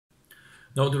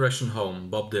No Direction Home,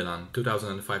 Bob Dylan,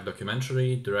 2005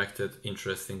 documentary, directed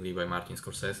interestingly by Martin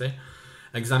Scorsese,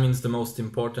 examines the most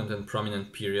important and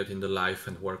prominent period in the life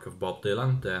and work of Bob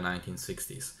Dylan, the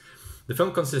 1960s. The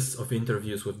film consists of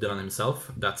interviews with Dylan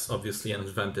himself. That's obviously an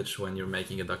advantage when you're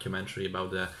making a documentary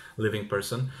about a living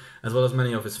person, as well as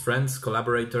many of his friends,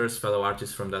 collaborators, fellow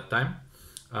artists from that time.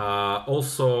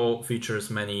 Also features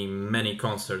many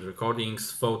concert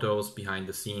recordings, photos, behind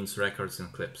the scenes, records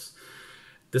and clips.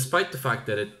 Despite the fact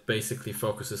that it basically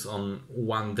focuses on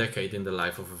one decade in the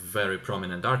life of a very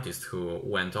prominent artist who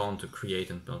went on to create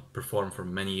and perform for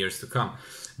many years to come,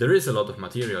 there is a lot of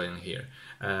material in here.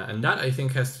 And that I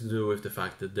think has to do with the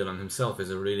fact that Dylan himself is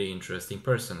a really interesting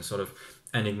person, a sort of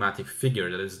enigmatic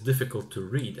figure that is difficult to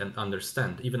read and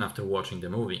understand even after watching the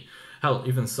movie. Hell,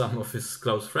 even some of his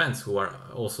close friends who are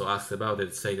also asked about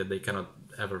it say that they cannot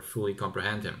ever fully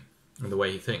comprehend him and the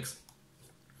way he thinks.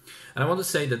 And I want to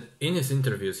say that in his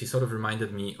interviews, he sort of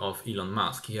reminded me of Elon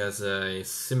Musk. He has a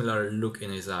similar look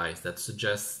in his eyes that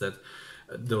suggests that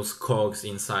those cogs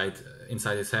inside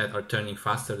his head are turning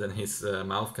faster than his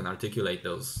mouth can articulate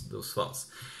those thoughts.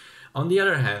 On the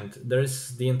other hand, there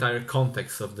is the entire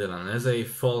context of Dylan as a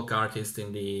folk artist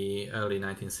in the early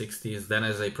 1960s, then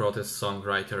as a protest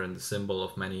songwriter and the symbol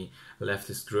of many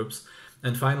leftist groups,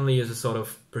 and finally as a sort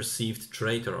of perceived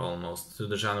traitor almost to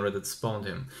the genre that spawned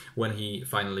him when he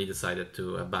finally decided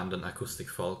to abandon acoustic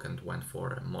folk and went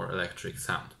for a more electric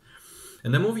sound.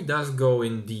 And the movie does go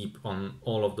in deep on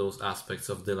all of those aspects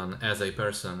of Dylan as a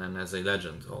person and as a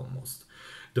legend almost.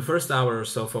 The first hour or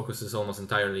so focuses almost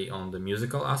entirely on the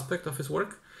musical aspect of his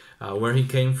work, where he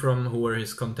came from, who were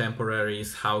his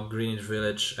contemporaries, how Greenwich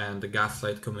Village and the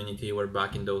Gaslight community were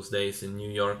back in those days in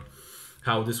New York,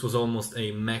 how this was almost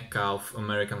a mecca of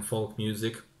American folk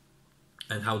music,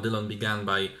 and how Dylan began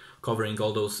by covering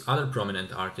all those other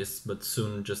prominent artists, but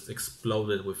soon just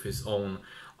exploded with his own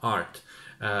art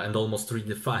and almost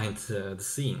redefined the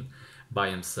scene by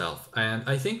himself. And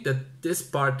I think that this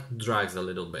part drags a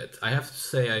little bit. I have to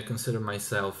say I consider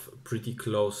myself pretty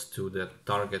close to the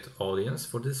target audience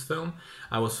for this film.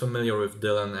 I was familiar with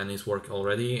Dylan and his work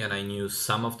already, and I knew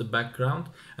some of the background,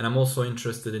 and I'm also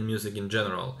interested in music in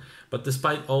general. But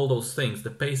despite all those things,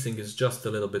 the pacing is just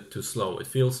a little bit too slow. It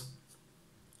feels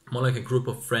more like a group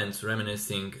of friends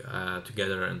reminiscing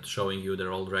together and showing you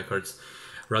their old records,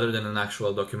 rather than an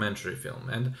actual documentary film.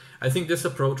 And I think this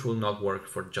approach will not work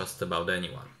for just about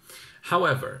anyone.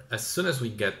 However, as soon as we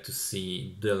get to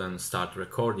see Dylan start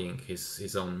recording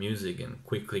his own music and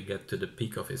quickly get to the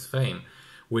peak of his fame,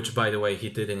 which by the way he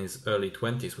did in his early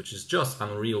 20s, which is just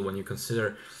unreal when you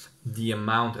consider the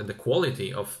amount and the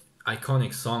quality of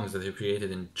iconic songs that he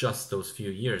created in just those few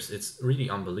years, it's really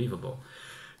unbelievable.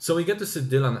 So we get to see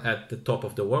Dylan at the top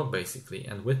of the world, basically,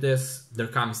 and with this, there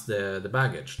comes the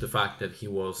baggage, the fact that he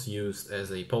was used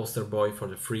as a poster boy for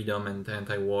the freedom and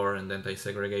anti-war and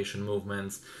anti-segregation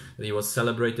movements, that he was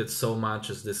celebrated so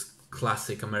much as this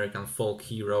classic American folk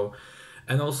hero,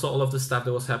 and also all of the stuff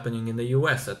that was happening in the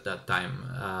US at that time.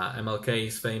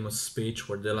 MLK's famous speech,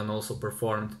 where Dylan also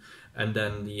performed, and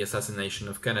then the assassination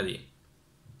of Kennedy.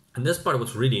 And this part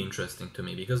was really interesting to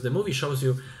me because the movie shows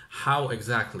you how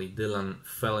exactly Dylan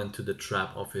fell into the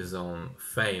trap of his own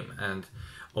fame and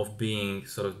of being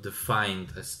sort of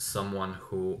defined as someone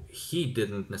who he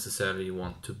didn't necessarily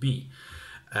want to be.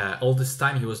 All this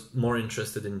time he was more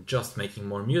interested in just making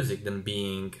more music than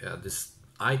being this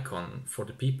icon for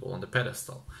the people on the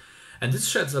pedestal. And this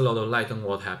sheds a lot of light on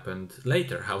what happened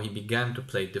later, how he began to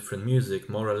play different music,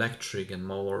 more electric and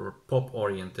more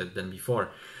pop-oriented than before,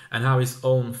 and how his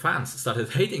own fans started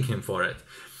hating him for it.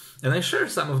 And I share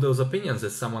some of those opinions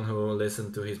as someone who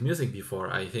listened to his music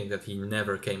before. I think that he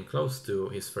never came close to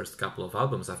his first couple of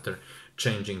albums after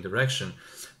changing direction.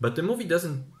 But the movie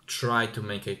doesn't try to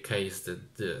make a case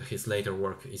that his later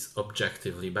work is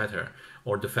objectively better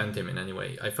or defend him in any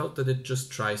way. I felt that it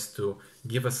just tries to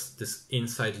give us this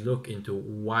inside look into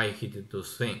why he did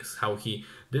those things, how he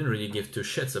didn't really give two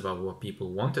shits about what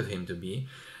people wanted him to be.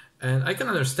 And I can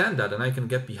understand that and I can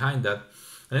get behind that.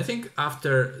 And I think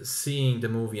after seeing the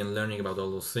movie and learning about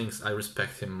all those things, I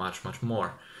respect him much, much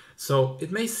more. So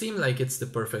it may seem like it's the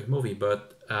perfect movie,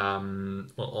 but, well,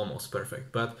 almost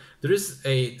perfect. But there is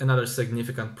another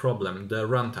significant problem, the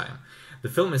runtime. The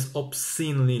film is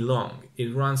obscenely long.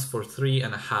 It runs for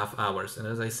 3.5 hours. And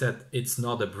as I said, it's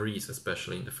not a breeze,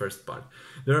 especially in the first part.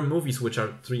 There are movies which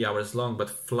are 3 hours long, but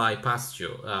fly past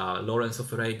you. Lawrence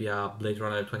of Arabia, Blade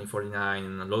Runner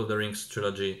 2049, Lord of the Rings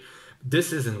trilogy.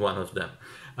 This isn't one of them.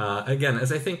 Again,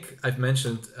 as I think I've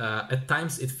mentioned, at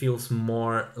times it feels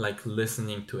more like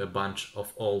listening to a bunch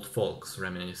of old folks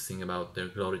reminiscing about their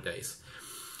glory days.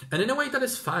 And in a way that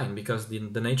is fine, because the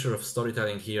nature of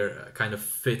storytelling here kind of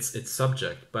fits its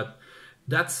subject. But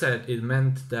that said, it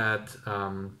meant that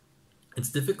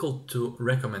it's difficult to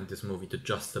recommend this movie to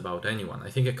just about anyone. I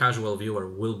think a casual viewer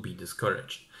will be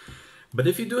discouraged. But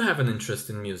if you do have an interest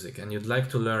in music and you'd like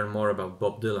to learn more about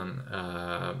Bob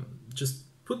Dylan,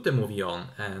 just put the movie on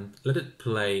and let it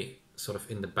play sort of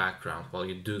in the background while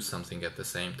you do something at the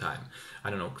same time. I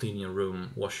don't know, clean your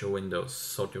room, wash your windows,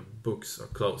 sort your books or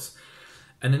clothes.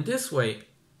 And in this way,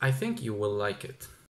 I think you will like it.